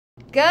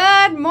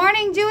Good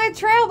morning, Jewett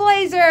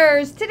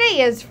Trailblazers.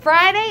 Today is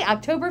Friday,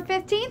 October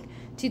 15th,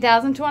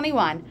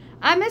 2021.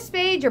 I'm Miss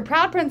Spade, your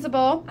proud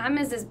principal. I'm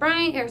Mrs.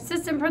 Bryant, your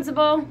assistant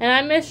principal. And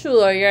I'm Miss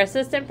Schuler, your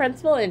assistant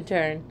principal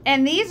intern.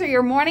 And these are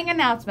your morning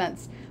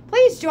announcements.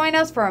 Please join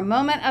us for a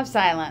moment of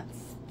silence.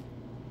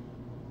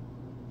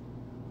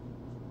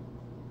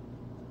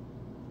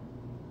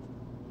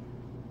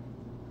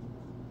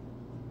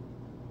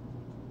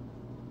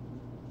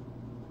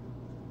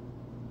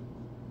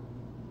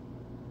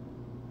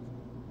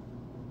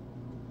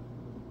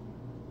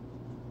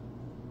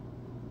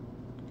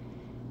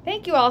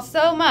 Thank you all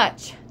so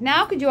much.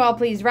 Now could you all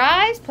please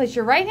rise, place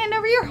your right hand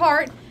over your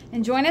heart,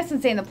 and join us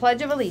in saying the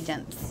Pledge of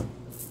Allegiance.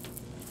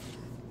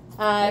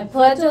 I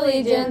pledge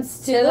allegiance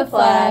to the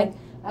flag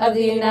of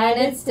the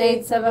United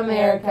States of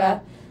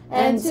America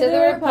and to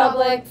the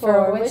republic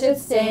for which it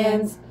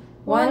stands,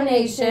 one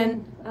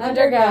nation,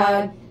 under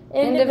God,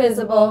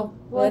 indivisible,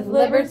 with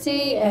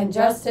liberty and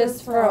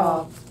justice for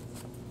all.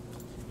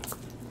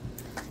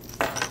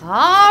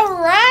 All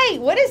right.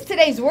 What is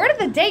today's word of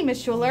the day,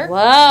 Miss Schuler?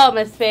 Well,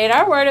 Miss Spade,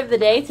 our word of the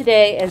day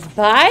today is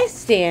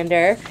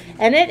bystander,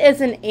 and it is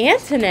an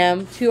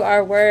antonym to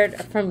our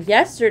word from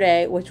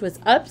yesterday, which was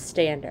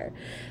upstander.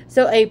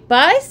 So a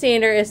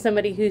bystander is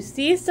somebody who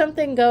sees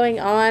something going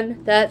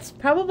on that's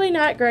probably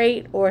not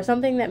great or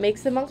something that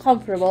makes them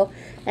uncomfortable,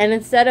 and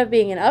instead of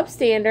being an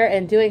upstander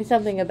and doing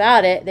something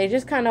about it, they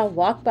just kind of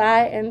walk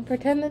by and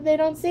pretend that they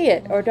don't see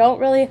it or don't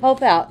really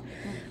help out.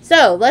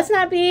 So let's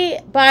not be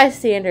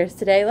bystanders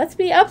today. Let's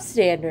be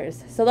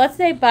upstanders. So let's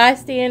say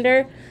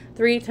bystander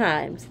 3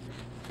 times.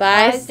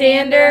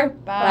 Bystander,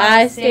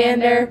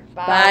 bystander,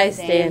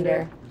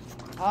 bystander.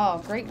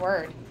 Oh, great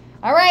word.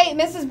 All right,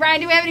 Mrs.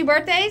 Bryant, do we have any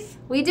birthdays?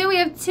 We do. We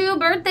have 2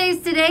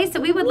 birthdays today,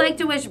 so we would like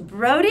to wish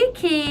Brody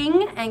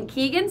King and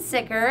Keegan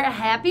Sicker a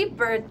happy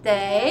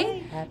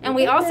birthday. And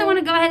we also want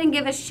to go ahead and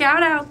give a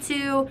shout out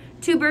to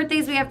 2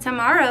 birthdays we have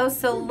tomorrow.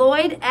 So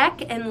Lloyd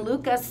Eck and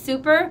Luca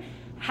Super.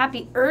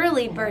 Happy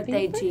early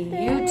birthday to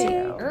you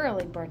two.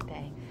 Early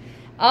birthday.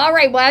 All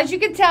right, well, as you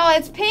can tell,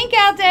 it's pink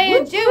out day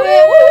at Jewett.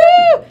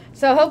 Woo-hoo!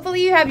 So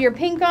hopefully you have your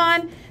pink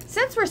on.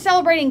 Since we're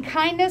celebrating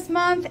Kindness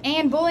Month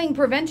and Bullying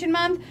Prevention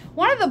Month,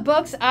 one of the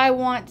books I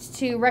want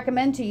to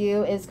recommend to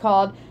you is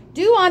called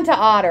Do Unto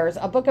Otters,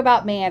 a book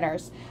about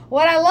manners.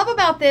 What I love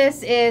about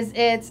this is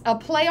it's a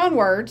play on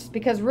words,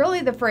 because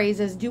really the phrase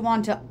is do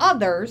unto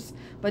others,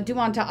 but do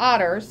unto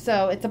otters,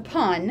 so it's a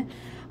pun.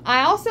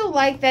 I also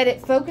like that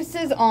it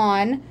focuses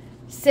on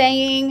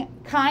saying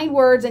kind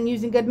words and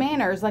using good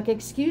manners, like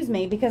excuse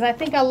me, because I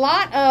think a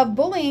lot of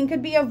bullying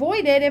could be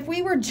avoided if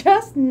we were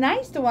just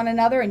nice to one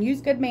another and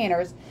use good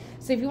manners.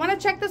 So if you want to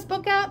check this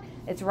book out,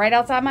 it's right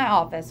outside my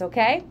office,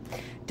 okay?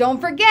 Don't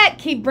forget,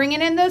 keep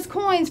bringing in those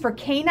coins for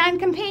Canine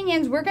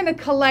Companions. We're going to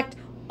collect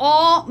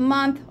all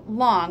month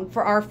long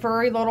for our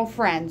furry little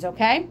friends,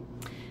 okay?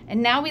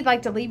 And now we'd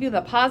like to leave you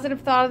the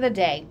positive thought of the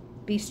day.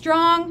 Be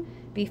strong,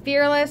 be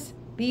fearless,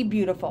 be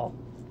beautiful.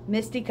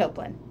 Misty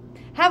Copeland.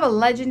 Have a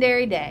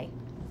legendary day.